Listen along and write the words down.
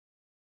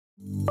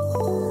In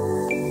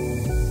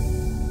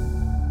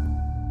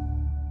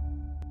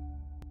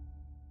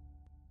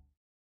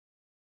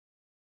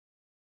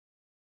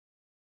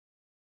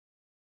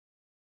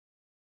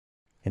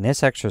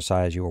this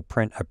exercise, you will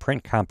print a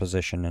print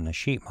composition in a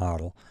sheet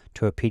model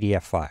to a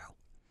PDF file.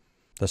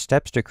 The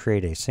steps to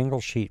create a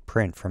single sheet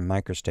print from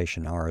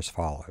MicroStation are as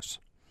follows.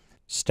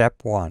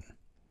 Step 1.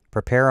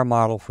 Prepare a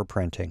model for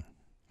printing.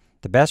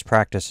 The best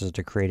practice is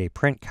to create a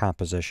print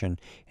composition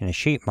in a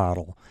sheet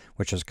model,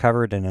 which was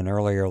covered in an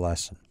earlier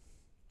lesson.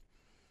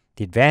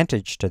 The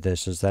advantage to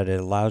this is that it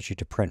allows you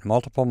to print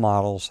multiple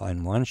models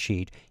on one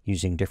sheet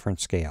using different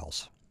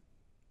scales.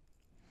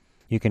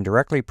 You can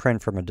directly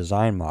print from a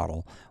design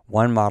model,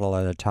 one model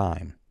at a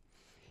time.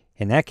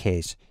 In that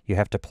case, you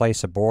have to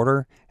place a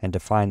border and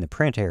define the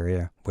print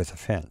area with a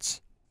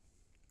fence.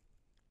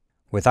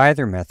 With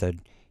either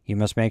method, you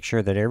must make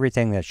sure that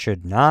everything that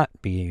should not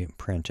be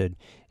printed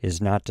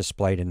is not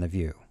displayed in the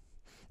view.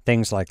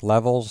 Things like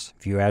levels,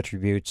 view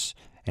attributes,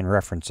 and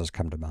references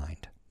come to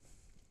mind.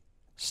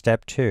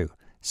 Step 2.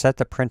 Set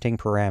the printing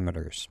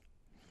parameters.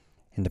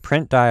 In the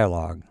Print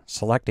dialog,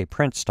 select a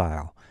print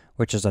style,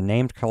 which is a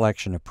named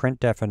collection of print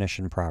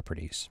definition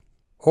properties.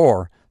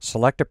 Or,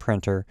 select a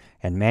printer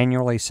and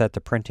manually set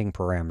the printing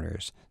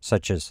parameters,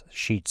 such as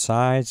sheet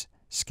size,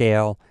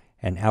 scale,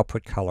 and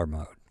output color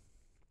mode.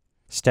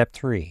 Step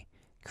 3.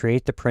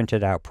 Create the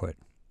printed output.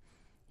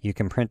 You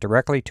can print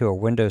directly to a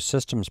Windows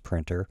Systems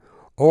printer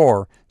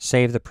or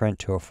save the print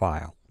to a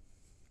file.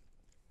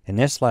 In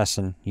this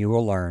lesson, you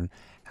will learn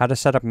how to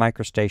set up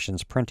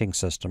MicroStation's printing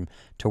system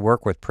to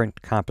work with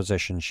print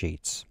composition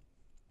sheets,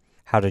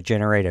 how to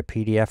generate a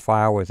PDF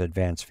file with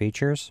advanced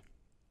features,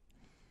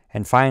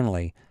 and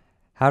finally,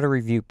 how to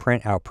review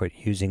print output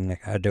using the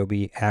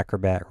Adobe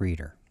Acrobat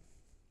Reader.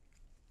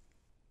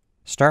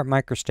 Start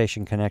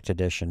MicroStation Connect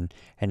Edition,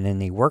 and in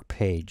the Work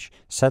page,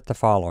 set the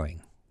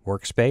following: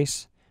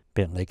 Workspace,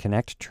 Bentley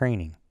Connect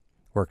Training,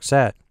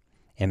 Workset,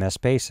 MS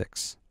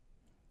Basics.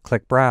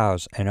 Click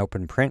Browse and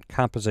open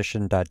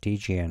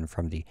printcomposition.dgn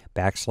from the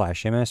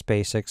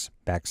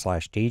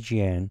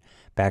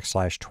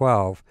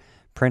 /msbasics/dgn/12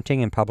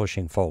 Printing and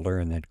Publishing folder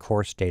in the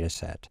course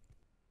dataset.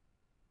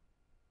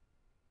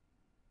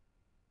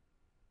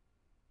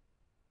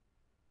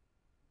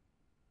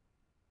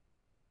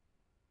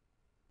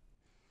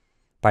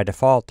 By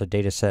default, the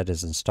dataset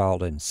is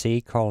installed in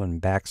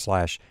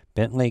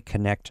C:\Bentley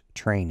Connect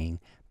Training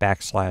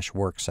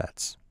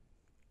 \Worksets.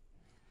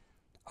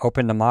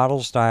 Open the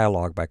Models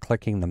dialog by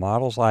clicking the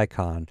Models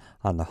icon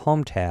on the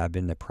Home tab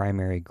in the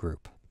primary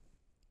group.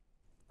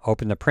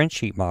 Open the print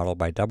sheet model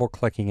by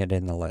double-clicking it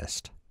in the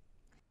list.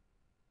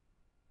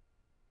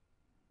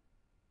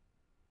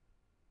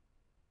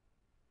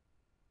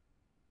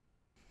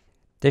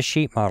 This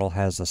sheet model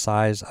has the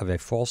size of a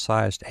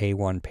full-sized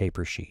A1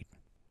 paper sheet.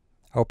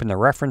 Open the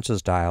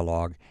References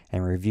dialog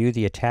and review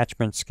the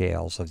attachment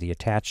scales of the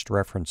attached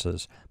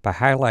references by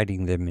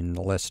highlighting them in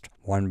the list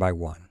one by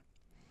one.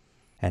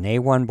 An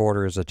A1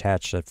 border is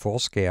attached at full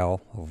scale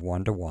of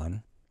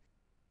 1:1.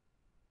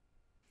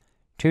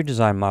 Two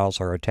design models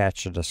are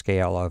attached at a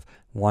scale of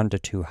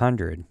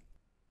 1:200,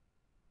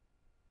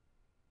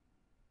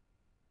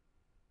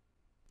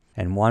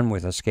 and one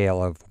with a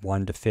scale of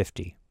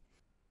 1:50.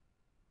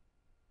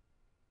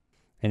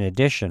 In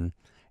addition,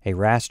 a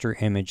raster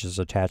image is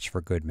attached for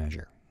good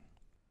measure.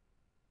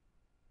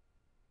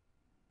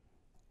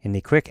 In the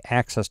Quick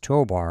Access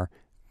toolbar,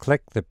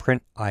 click the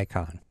Print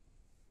icon.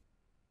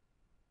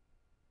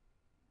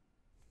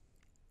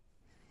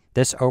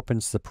 This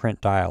opens the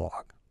Print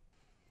dialog.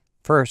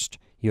 First,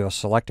 you will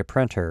select a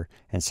printer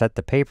and set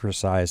the paper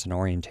size and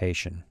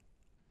orientation.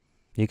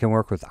 You can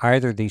work with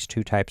either of these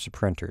two types of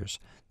printers,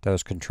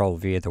 those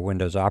controlled via the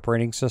Windows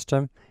operating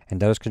system and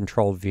those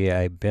controlled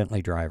via a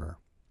Bentley driver.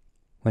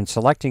 When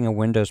selecting a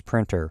Windows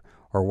printer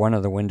or one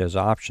of the Windows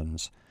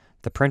options,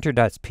 the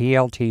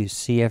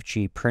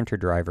printer.pltcfg printer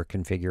driver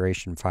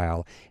configuration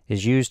file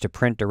is used to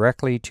print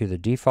directly to the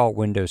default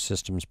Windows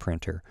Systems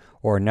printer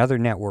or another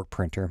network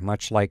printer,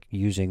 much like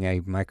using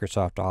a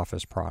Microsoft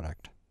Office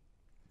product.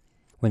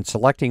 When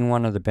selecting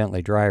one of the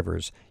Bentley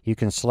drivers, you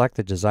can select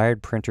the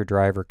desired printer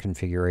driver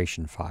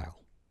configuration file.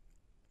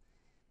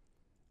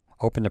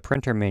 Open the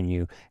printer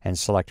menu and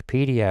select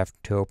PDF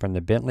to open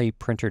the Bentley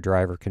printer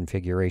driver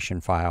configuration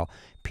file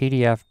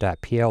pdf.pltcfg.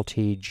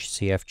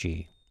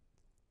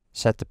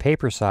 Set the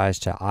paper size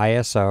to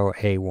ISO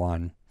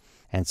A1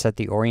 and set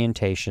the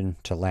orientation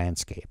to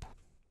landscape.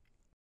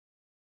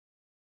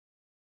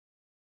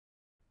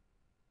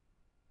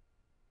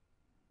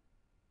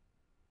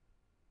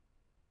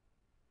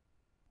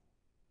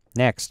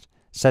 Next,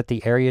 set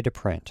the area to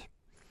print.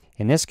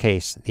 In this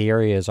case, the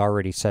area is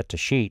already set to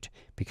sheet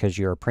because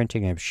you are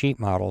printing a sheet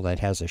model that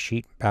has a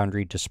sheet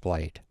boundary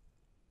displayed.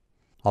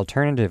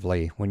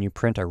 Alternatively, when you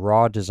print a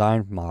raw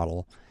design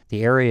model,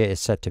 the area is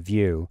set to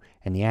view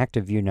and the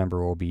active view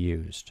number will be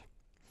used.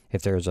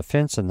 If there is a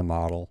fence in the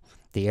model,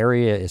 the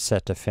area is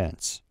set to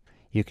fence.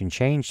 You can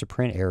change the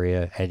print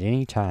area at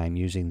any time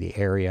using the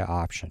area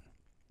option.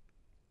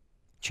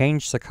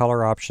 Change the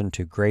color option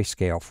to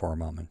grayscale for a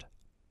moment.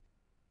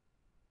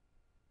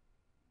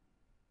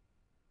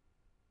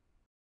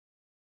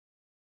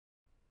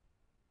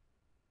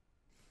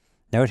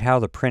 Note how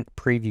the print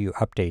preview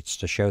updates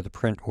to show the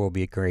print will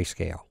be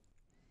grayscale.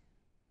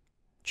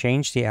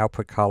 Change the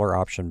output color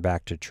option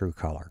back to true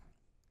color.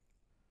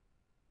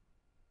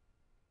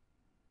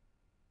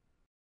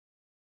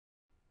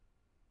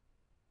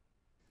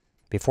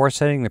 Before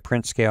setting the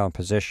print scale and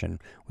position,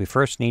 we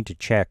first need to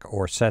check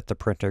or set the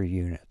printer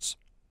units.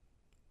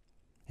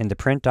 In the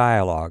Print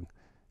dialog,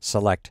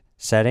 select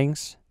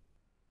Settings,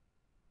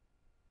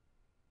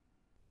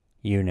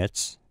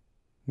 Units,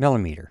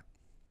 Millimeter.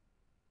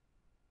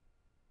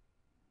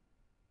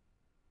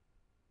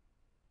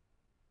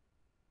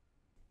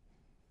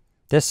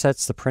 This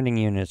sets the printing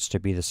units to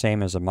be the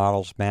same as the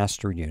model's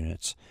master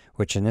units,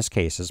 which in this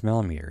case is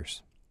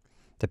millimeters.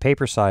 The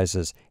paper size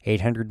is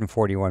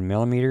 841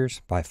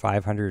 millimeters by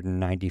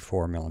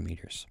 594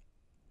 millimeters.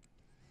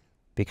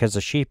 Because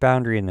the sheet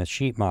boundary in the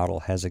sheet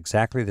model has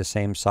exactly the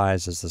same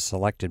size as the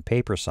selected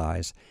paper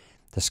size,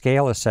 the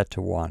scale is set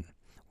to 1,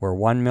 where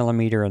 1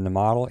 millimeter in the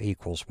model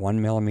equals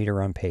 1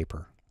 millimeter on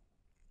paper.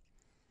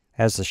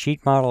 As the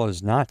sheet model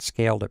is not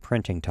scaled at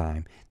printing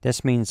time,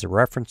 this means the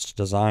reference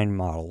design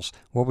models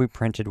will be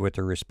printed with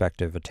their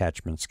respective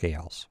attachment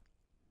scales.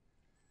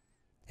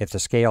 If the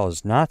scale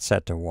is not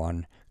set to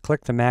 1,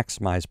 click the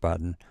Maximize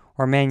button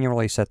or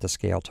manually set the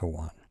scale to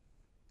 1.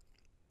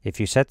 If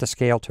you set the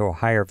scale to a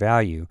higher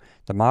value,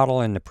 the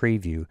model in the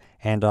preview,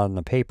 and on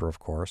the paper of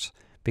course,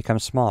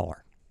 becomes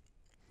smaller.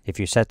 If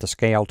you set the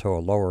scale to a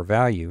lower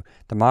value,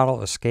 the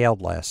model is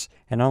scaled less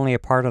and only a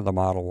part of the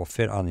model will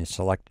fit on the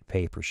selected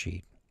paper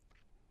sheet.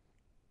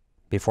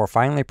 Before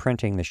finally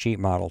printing the sheet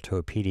model to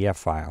a PDF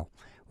file,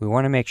 we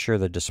want to make sure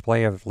the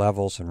display of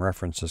levels and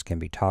references can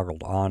be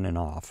toggled on and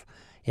off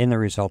in the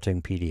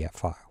resulting PDF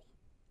file.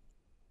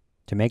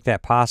 To make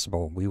that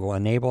possible, we will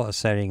enable a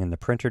setting in the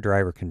printer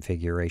driver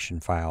configuration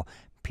file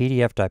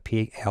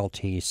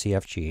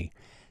pdf.pltcfg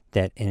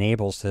that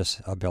enables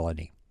this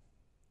ability.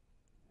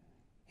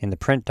 In the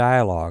Print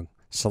dialog,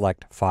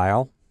 select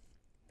File,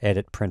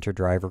 Edit Printer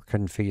Driver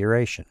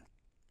Configuration.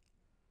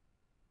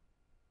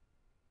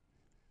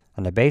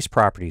 On the Base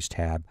Properties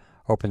tab,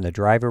 open the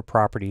Driver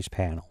Properties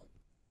panel.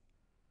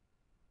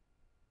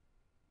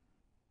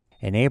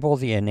 Enable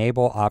the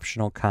Enable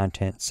Optional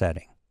Content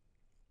setting.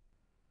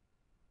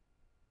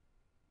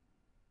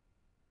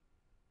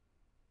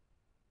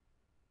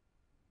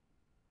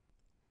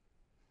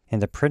 In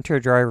the Printer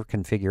Driver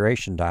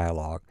Configuration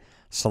dialog,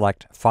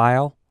 select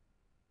File,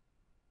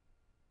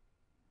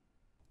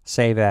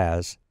 Save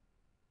As,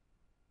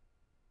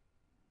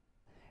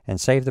 and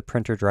save the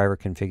printer driver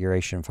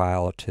configuration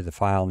file to the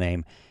file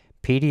name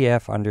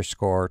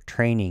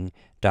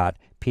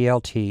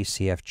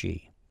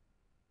pdf_training.pltcfg.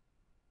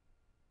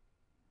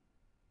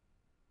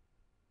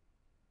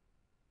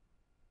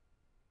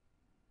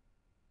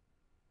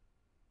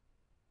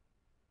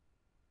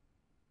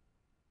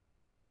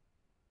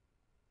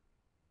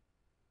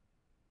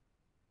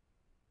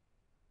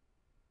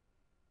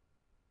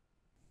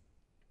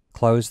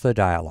 Close the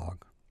dialog.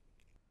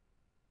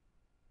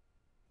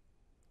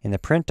 In the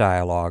Print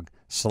dialog,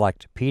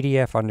 select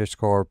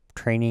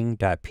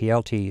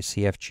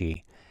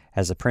pdf_training.pltcfg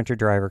as the printer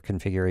driver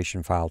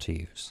configuration file to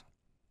use.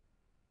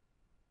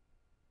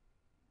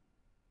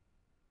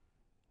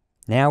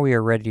 Now we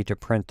are ready to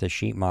print the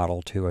sheet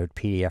model to a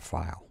PDF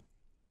file.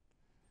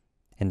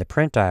 In the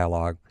Print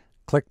dialog,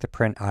 click the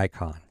Print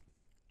icon.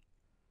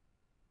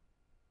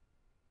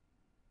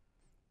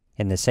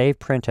 In the Save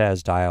Print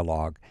As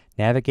dialog,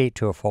 navigate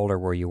to a folder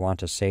where you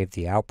want to save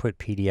the output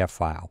PDF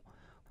file,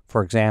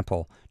 for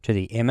example, to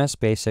the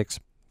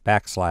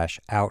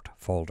MS-Basics/out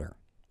folder.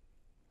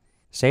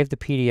 Save the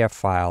PDF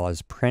file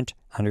as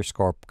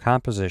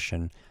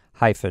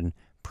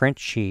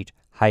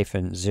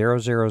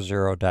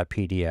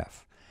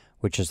print_composition-printsheet-000.pdf,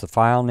 which is the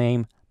file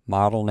name,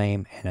 model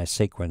name, and a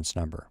sequence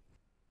number.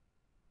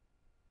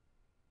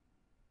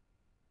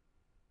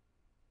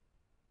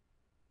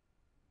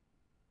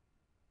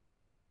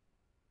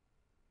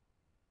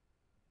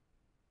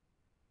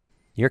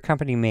 Your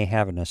company may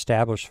have an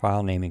established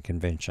file naming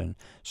convention,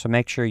 so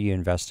make sure you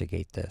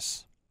investigate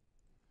this.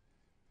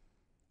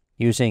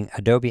 Using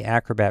Adobe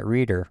Acrobat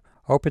Reader,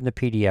 open the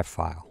PDF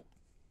file.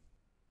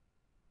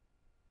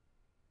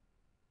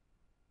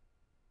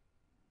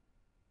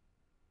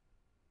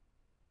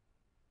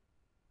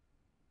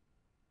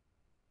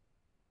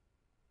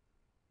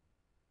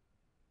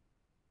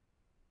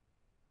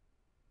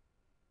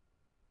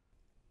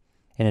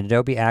 In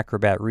Adobe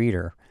Acrobat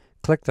Reader,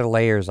 click the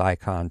Layers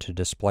icon to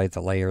display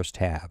the Layers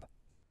tab.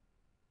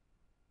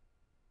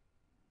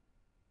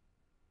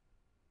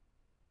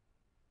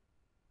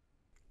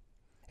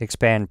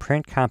 Expand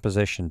Print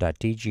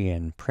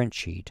Composition.dgn print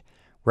sheet,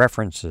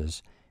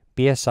 references,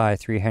 BSI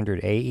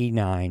 300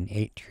 AE9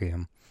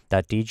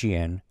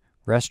 atrium.dgn,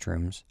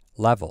 restrooms,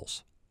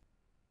 levels.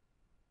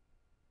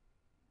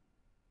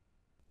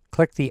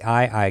 Click the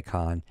eye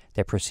icon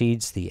that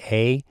precedes the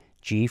A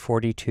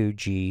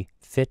G42G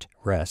Fit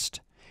Rest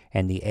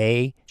and the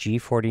A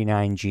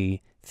G49G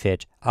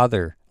Fit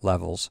Other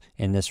levels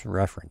in this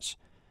reference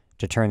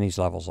to turn these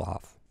levels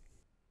off.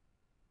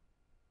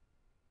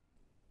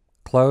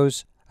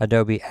 Close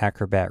Adobe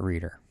Acrobat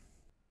Reader.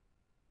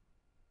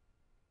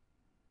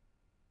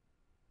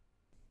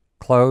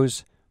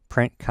 Close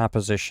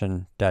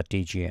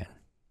printcomposition.dgn.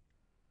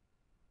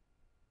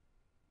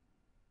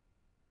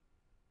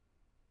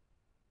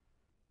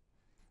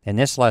 In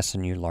this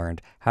lesson, you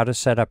learned how to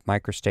set up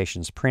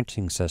MicroStation's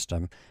printing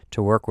system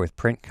to work with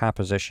print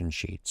composition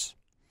sheets,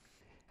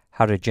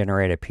 how to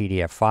generate a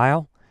PDF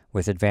file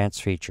with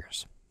advanced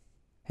features,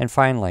 and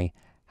finally,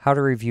 how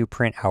to review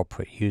print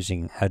output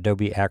using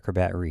Adobe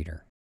Acrobat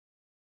Reader.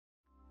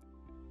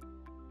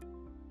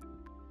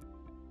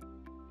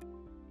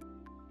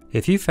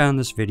 If you found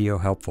this video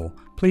helpful,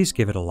 please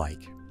give it a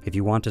like. If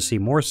you want to see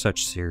more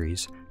such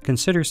series,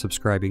 consider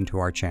subscribing to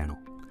our channel.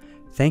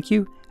 Thank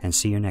you, and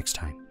see you next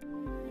time.